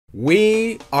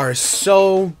We are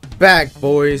so back,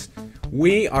 boys.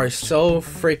 We are so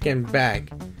freaking back.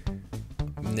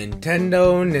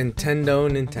 Nintendo.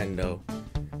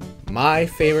 My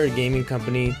favorite gaming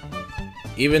company,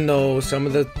 even though some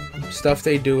of the stuff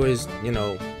they do is,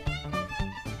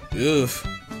 oof.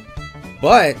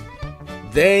 But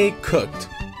they cooked.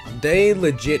 They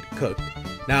legit cooked.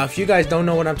 Now, if you guys don't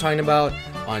know what I'm talking about,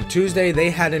 on Tuesday they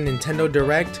had a Nintendo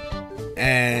Direct,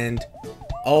 and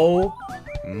oh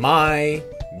my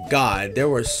god, there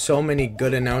were so many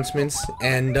good announcements,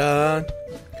 and I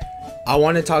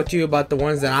want to talk to you about the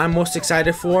ones that I'm most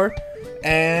excited for.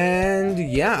 And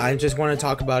yeah, I just want to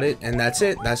talk about it, and that's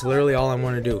it. That's literally all I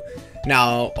want to do.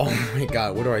 Now, oh my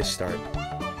god, where do I start?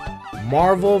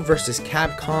 Marvel vs.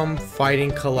 Capcom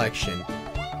Fighting Collection.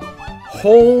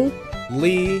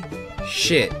 Holy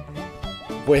shit.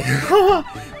 Wait,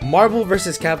 Marvel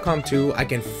vs. Capcom 2, I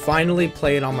can finally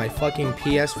play it on my fucking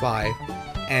PS5.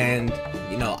 And,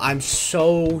 I'm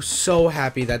so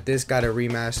happy that this got a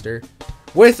remaster.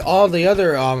 With all the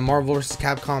other Marvel vs.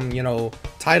 Capcom,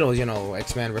 titles,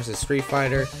 X-Men vs. Street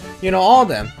Fighter, all of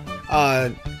them.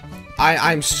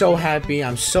 I'm so happy.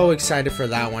 I'm so excited for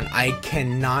that one. I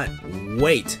cannot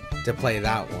wait to play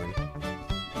that one.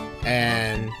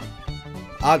 And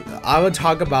I would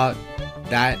talk about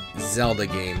that Zelda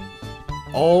game.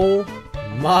 Oh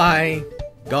my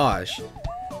gosh.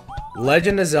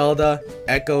 Legend of Zelda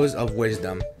Echoes of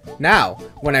Wisdom. Now,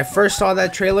 when I first saw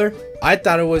that trailer, I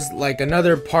thought it was like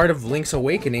another part of Link's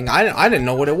Awakening. I didn't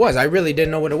know what it was. I really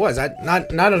didn't know what it was.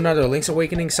 Not another Link's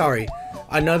Awakening, sorry.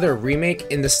 Another remake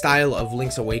in the style of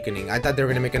Link's Awakening. I thought they were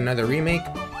going to make another remake.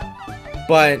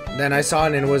 But then I saw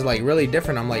it and it was like really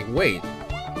different. I'm like, wait.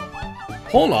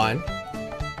 Hold on.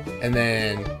 And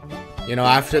then,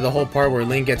 after the whole part where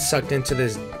Link gets sucked into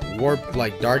this warp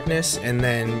like darkness, and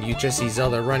then you just see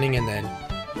Zelda running, and then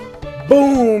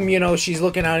boom, she's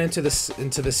looking out into the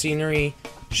scenery,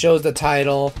 shows the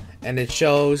title, and it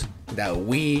shows that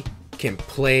we can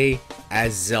play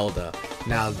as Zelda.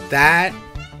 Now that,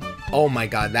 oh my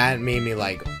god, that made me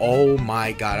like, oh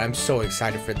my god, I'm so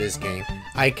excited for this game.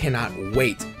 I cannot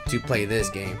wait to play this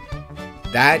game.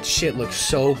 That shit looks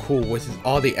so cool with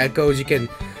all the echoes. You can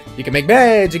make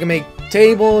beds, you can make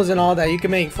tables and all that. You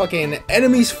can make fucking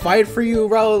enemies fight for you,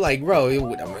 bro. Like, bro,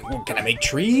 can I make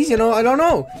trees? I don't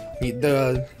know.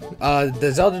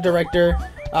 The Zelda director,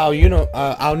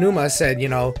 Aonuma said,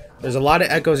 there's a lot of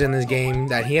echoes in this game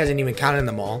that he hasn't even counted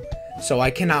them all. So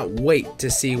I cannot wait to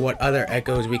see what other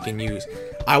echoes we can use.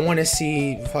 I want to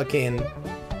see fucking,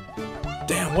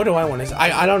 damn, what do I want to see?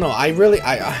 I don't know.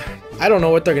 I don't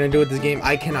know what they're gonna do with this game.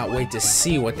 I cannot wait to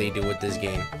see what they do with this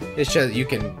game. It's just,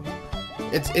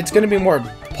 it's gonna be more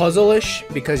puzzle-ish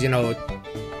because,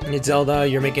 it's Zelda,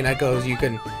 you're making echoes, you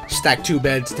can stack 2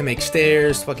 beds to make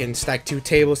stairs, fucking stack 2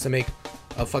 tables to make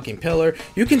a fucking pillar.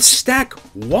 You can stack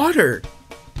water.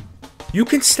 You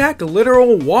can stack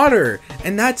literal water,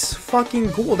 and that's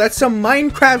fucking cool. That's some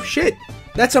Minecraft shit.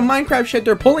 That's some Minecraft shit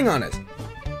they're pulling on us.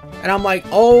 And I'm like,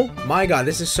 oh my god,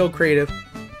 this is so creative.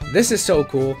 This is so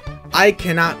cool. I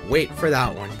cannot wait for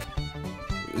that one.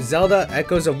 Zelda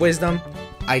Echoes of Wisdom,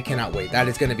 I cannot wait. That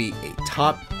is going to be a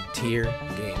top tier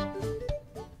game.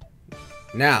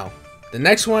 Now, the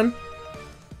next one,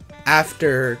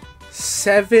 after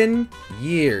 7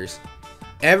 years,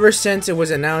 ever since it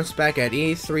was announced back at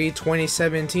E3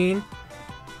 2017,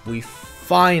 we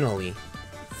finally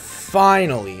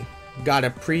got a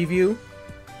preview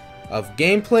of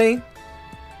gameplay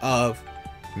of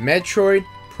Metroid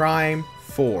Prime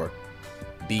 4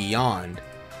 Beyond.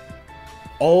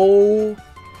 Oh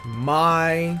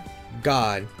my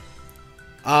god.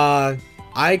 I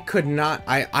could not,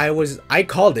 I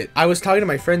called it. I was talking to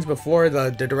my friends before the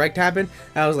direct happened,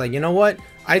 and I was like, you know what?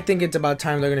 I think it's about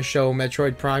time they're gonna show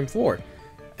Metroid Prime 4.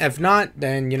 If not,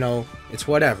 then, it's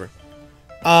whatever.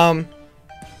 Oh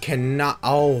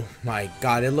my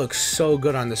god, it looks so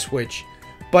good on the Switch.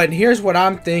 But here's what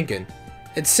I'm thinking.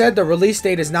 It said the release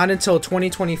date is not until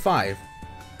 2025,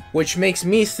 which makes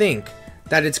me think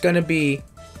that it's gonna be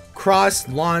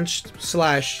cross-launched /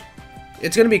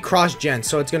 it's gonna be cross-gen,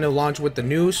 so it's gonna launch with the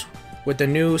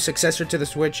new successor to the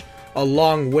Switch,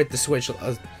 along with the Switch,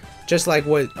 just like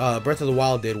what Breath of the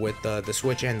Wild did with the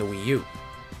Switch and the Wii U.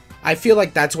 I feel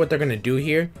like that's what they're gonna do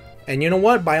here, and you know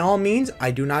what? By all means,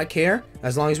 I do not care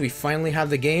as long as we finally have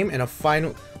the game and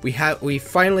we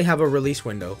finally have a release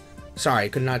window. Sorry, I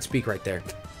could not speak right there,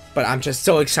 but I'm just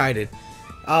so excited.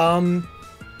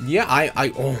 Yeah,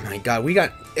 oh my god,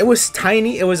 it was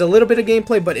tiny, it was a little bit of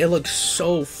gameplay, but it looks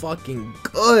so fucking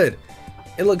good.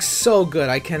 It looks so good.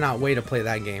 I cannot wait to play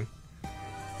that game.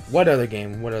 What other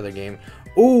game?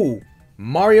 Ooh,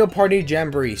 Mario Party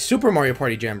Jamboree, Super Mario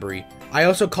Party Jamboree. I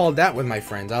also called that with my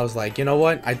friends. I was like, you know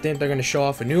what? I think they're gonna show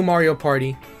off a new Mario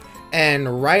Party,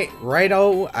 and right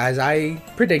as I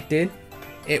predicted,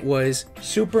 it was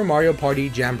Super Mario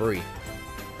Party Jamboree.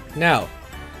 Now,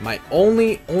 my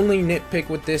only nitpick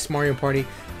with this Mario Party,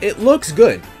 it looks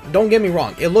good. Don't get me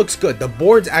wrong, it looks good. The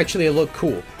boards actually look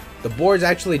cool. The boards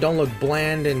actually don't look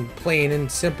bland and plain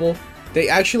and simple. They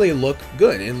actually look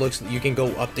good. It looks, you can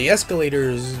go up the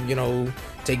escalators, you know,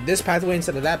 take this pathway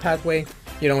instead of that pathway.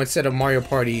 You know, instead of Mario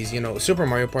Parties, you know, Super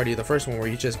Mario Party, the first one where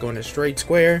you just go in a straight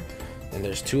square, and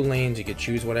there's 2 lanes, you could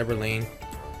choose whatever lane.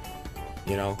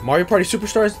 You know, Mario Party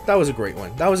Superstars, that was a great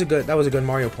one. That was a good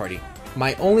Mario Party.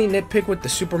 My only nitpick with the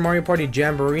Super Mario Party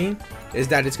Jamboree is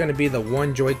that it's going to be the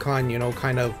one Joy-Con, you know,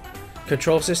 kind of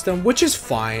control system, which is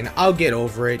fine. I'll get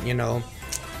over it, you know.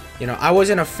 You know, I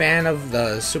wasn't a fan of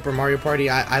the Super Mario Party.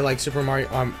 I like Super Mario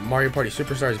Party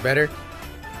Superstars better,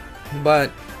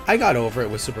 but I got over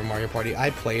it with Super Mario Party. I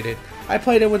played it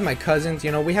with my cousins.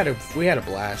 You know, we had a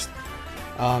blast.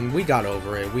 We got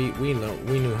over it. We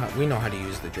know how to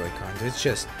use the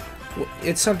Joy-Cons.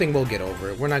 It's something we'll get over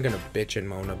it. We're not gonna bitch and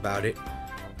moan about it.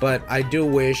 But I do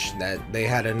wish that they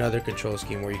had another control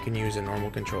scheme where you can use a normal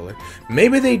controller.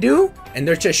 Maybe they do, and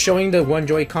they're just showing the one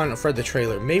Joy-Con for the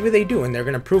trailer. Maybe they do, and they're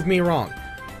gonna prove me wrong.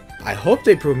 I hope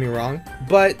they prove me wrong,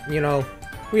 but, you know,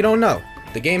 we don't know.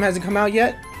 The game hasn't come out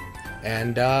yet,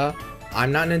 and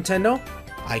I'm not Nintendo.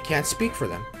 I can't speak for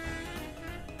them.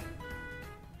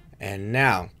 And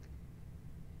now,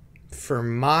 for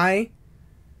my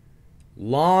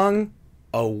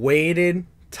long-awaited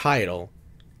title,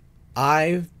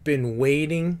 I've been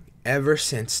waiting ever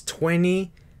since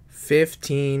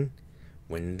 2015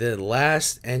 when the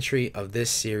last entry of this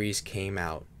series came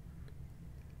out.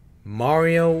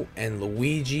 Mario and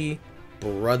Luigi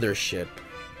Brothership.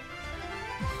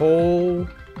 Holy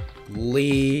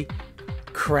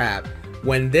crap.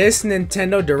 When this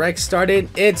Nintendo Direct started,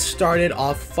 it started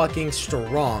off fucking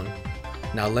strong.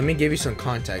 Now let me give you some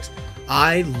context.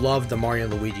 I love the Mario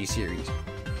and Luigi series.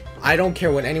 I don't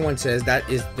care what anyone says,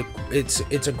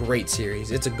 it's a great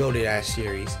series. It's a goated ass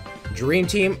series. Dream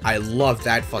Team, I love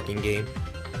that fucking game.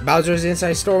 Bowser's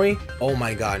Inside Story, oh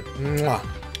my god. Mwah.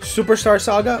 Superstar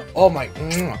Saga, oh my.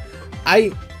 Mwah.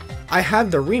 I have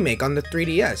the remake on the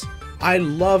 3DS. I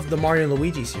love the Mario and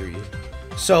Luigi series.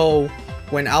 So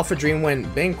when Alpha Dream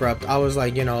went bankrupt, I was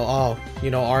like, you know, oh, you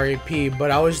know, RIP.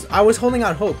 But I was holding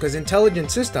out hope because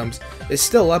Intelligent Systems is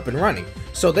still up and running,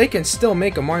 so they can still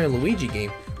make a Mario and Luigi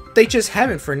game. They just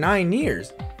haven't for 9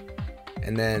 years.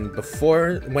 And then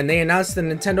when they announced the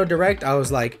Nintendo Direct, I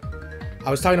was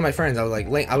talking to my friends. I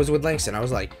was with Langston. I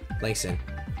was like, Langston,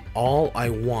 all I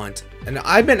want, and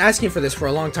I've been asking for this for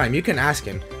a long time. You can ask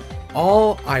him.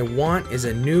 All I want is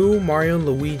a new Mario and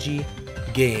Luigi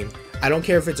game. I don't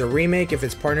care if it's a remake, if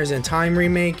it's Partners in Time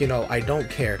remake, you know, I don't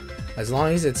care. As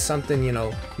long as it's something, you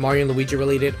know, Mario and Luigi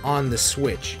related on the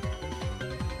Switch.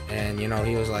 And, you know,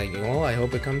 he was like, well, I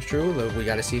hope it comes true, but we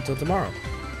gotta see it till tomorrow.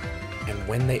 And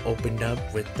when they opened up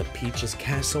with the Peach's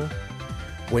Castle,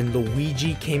 when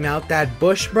Luigi came out that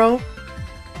bush, bro,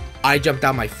 I jumped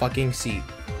out my fucking seat.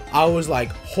 I was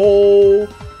like, holy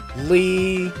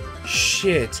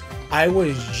shit. I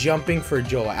was jumping for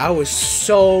joy. I was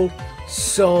so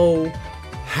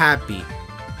happy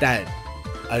that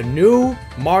a new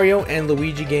Mario and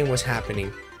Luigi game was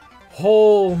happening.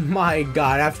 Oh my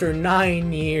god, after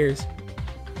 9 years,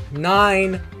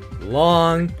 9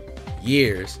 long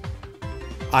years,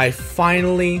 I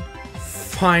finally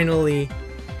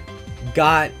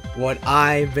got what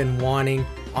I've been wanting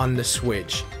on the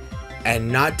Switch. And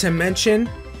not to mention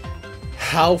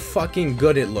how fucking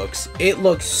good it looks. It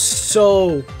looks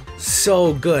so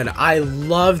good. I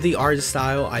love the art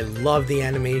style. I love the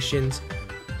animations.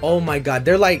 Oh my god,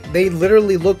 they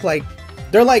literally look like,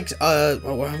 they're like,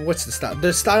 what's the style?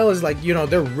 Their style is like, you know,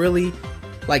 they're really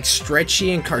like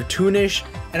stretchy and cartoonish.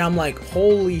 And I'm like,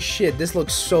 holy shit, this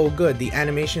looks so good. The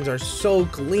animations are so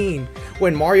clean.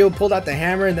 When Mario pulled out the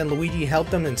hammer and then Luigi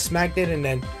helped him and smacked it, and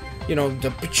then, you know,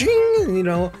 the pa-ching, you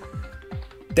know,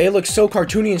 they look so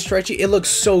cartoony and stretchy. It looks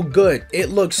so good. It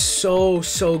looks so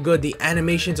good. The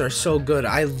animations are so good.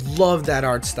 I love that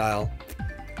art style.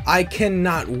 I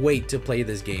cannot wait to play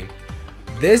this game.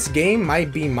 This game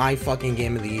might be my fucking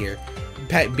game of the year.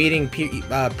 Beating Peach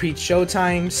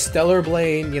Showtime, Stellar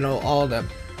Blade, you know, all the,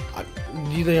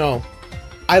 you know,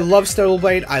 I love Stellar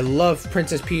Blade. I love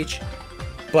Princess Peach.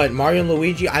 But Mario and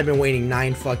Luigi, I've been waiting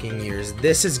 9 fucking years.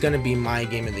 This is gonna be my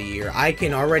game of the year. I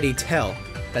can already tell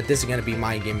that this is gonna be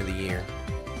my game of the year.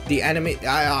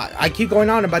 I keep going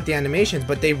on about the animations,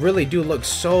 but they really do look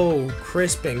so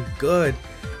crisp and good.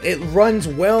 It runs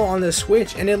well on the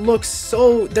Switch, and it looks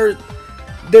so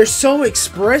they're so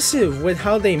expressive with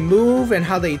how they move and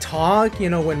how they talk. You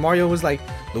know, when Mario was like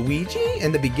Luigi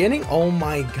in the beginning, oh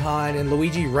my god, and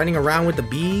Luigi running around with the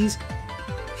bees,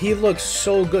 he looks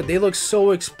so good. They look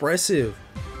so expressive.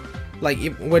 Like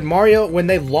when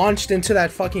they launched into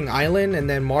that fucking island, and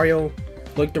then Mario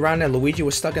looked around and Luigi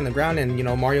was stuck in the ground, and you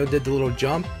know, Mario did the little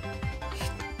jump.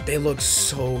 They look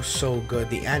so good.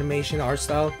 The animation, art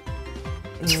style,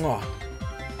 mwah.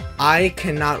 I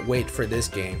cannot wait for this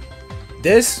game.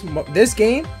 This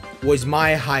game was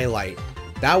my highlight.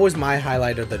 That was my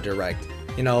highlight of the Direct.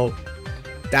 You know,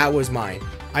 that was mine.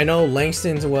 I know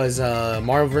Langston's was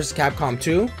Marvel vs. Capcom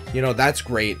 2. You know, that's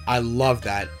great. I love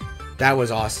that. That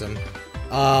was awesome.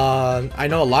 I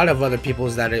know a lot of other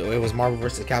people's that it was Marvel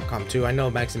vs. Capcom 2. I know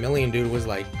Maximilian dude was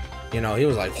like, you know, he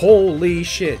was like, holy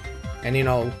shit. And you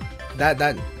know,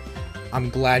 that I'm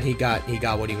glad he got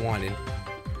what he wanted.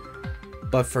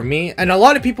 But for me, and a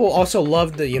lot of people also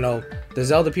loved the, you know, the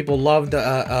Zelda people loved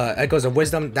the Echoes of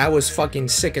Wisdom. That was fucking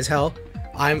sick as hell.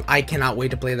 I cannot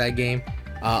wait to play that game.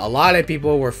 A lot of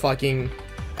people were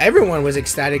everyone was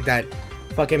ecstatic that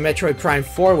fucking Metroid Prime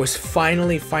 4 was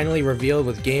finally revealed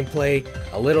with gameplay,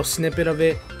 a little snippet of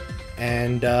it.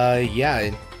 And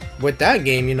yeah, with that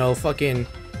game, you know, fucking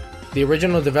the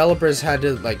original developers had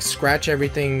to like scratch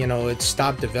everything, you know, it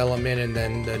stopped development, and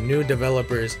then the new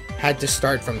developers had to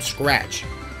start from scratch.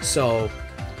 So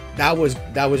that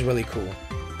was really cool.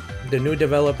 The new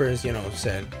developers, you know,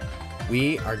 said,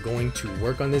 we are going to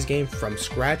work on this game from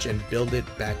scratch and build it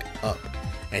back up.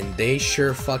 And they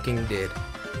sure fucking did.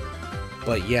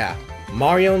 But yeah,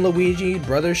 Mario and Luigi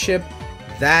Brothership,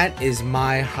 that is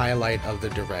my highlight of the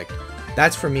Direct.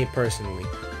 That's for me personally.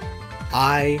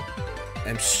 I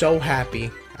am so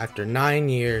happy after 9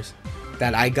 years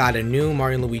that I got a new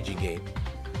Mario and Luigi game.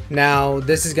 Now,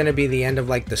 this is gonna be the end of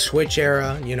like the Switch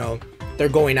era, you know. They're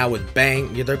going out with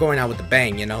bang. They're going out with the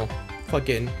bang, you know.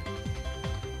 Fucking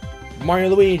Mario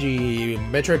and Luigi,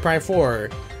 Metroid Prime 4,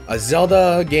 a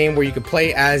Zelda game where you can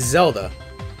play as Zelda,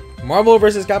 Marvel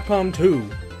vs. Capcom 2,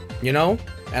 you know.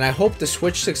 And I hope the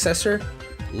Switch successor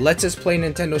lets us play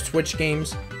Nintendo Switch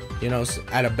games, you know,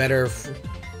 at a better,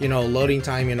 you know, loading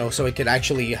time, you know, so it could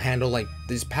actually handle like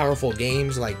these powerful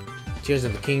games like Tears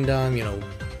of the Kingdom, you know,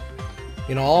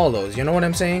 all those. You know what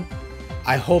I'm saying?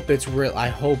 I hope it's real. I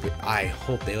hope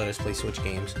they let us play Switch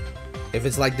games. If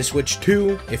it's like the Switch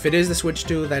 2, if it is the Switch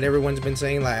 2 that everyone's been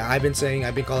saying, like I've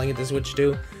been calling it the Switch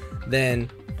 2, then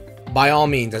by all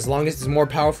means, as long as it's more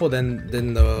powerful than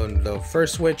the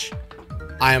first Switch,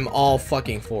 I am all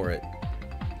fucking for it.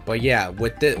 But yeah,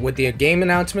 with the game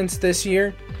announcements this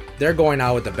year, they're going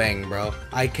out with a bang, bro.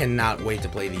 I cannot wait to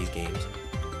play these games.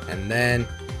 And then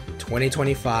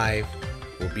 2025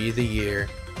 will be the year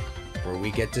where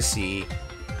we get to see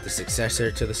the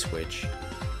successor to the Switch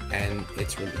and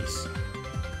its release.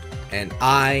 And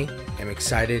I am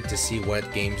excited to see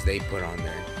what games they put on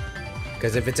there.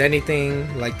 Because if it's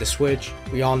anything like the Switch,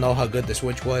 we all know how good the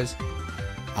Switch was.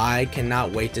 I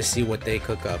cannot wait to see what they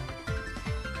cook up.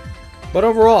 But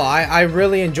overall, I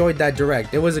really enjoyed that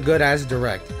Direct. It was a good ass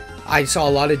Direct. I saw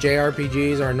a lot of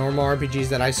JRPGs or normal RPGs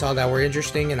that I saw that were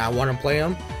interesting and I want to play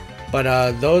them.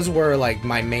 But those were like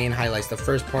my main highlights. The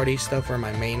first party stuff were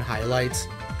my main highlights,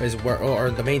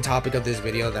 or the main topic of this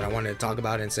video that I wanted to talk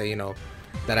about and say, you know,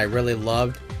 that I really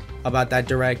loved about that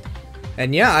Direct.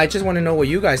 And yeah, I just want to know what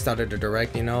you guys thought of the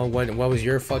Direct. You know, what was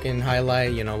your fucking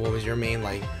highlight? You know, what was your main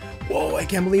like, whoa, I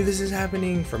can't believe this is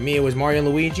happening. For me, it was Mario and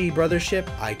Luigi Brothership.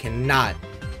 I cannot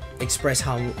express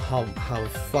how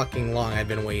fucking long I've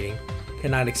been waiting.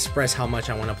 Cannot express how much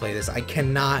I want to play this. I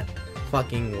cannot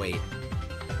fucking wait.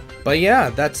 But yeah,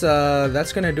 that's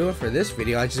gonna do it for this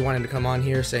video. I just wanted to come on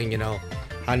here saying, you know,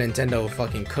 how Nintendo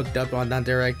fucking cooked up on that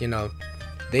Direct. You know,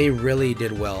 they really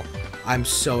did well. I'm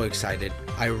so excited.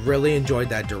 I really enjoyed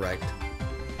that Direct.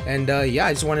 And yeah,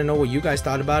 I just want to know what you guys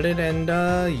thought about it. And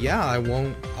yeah,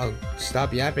 I'll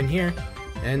stop yapping here.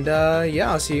 And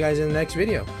yeah, I'll see you guys in the next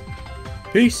video.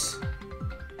 Peace.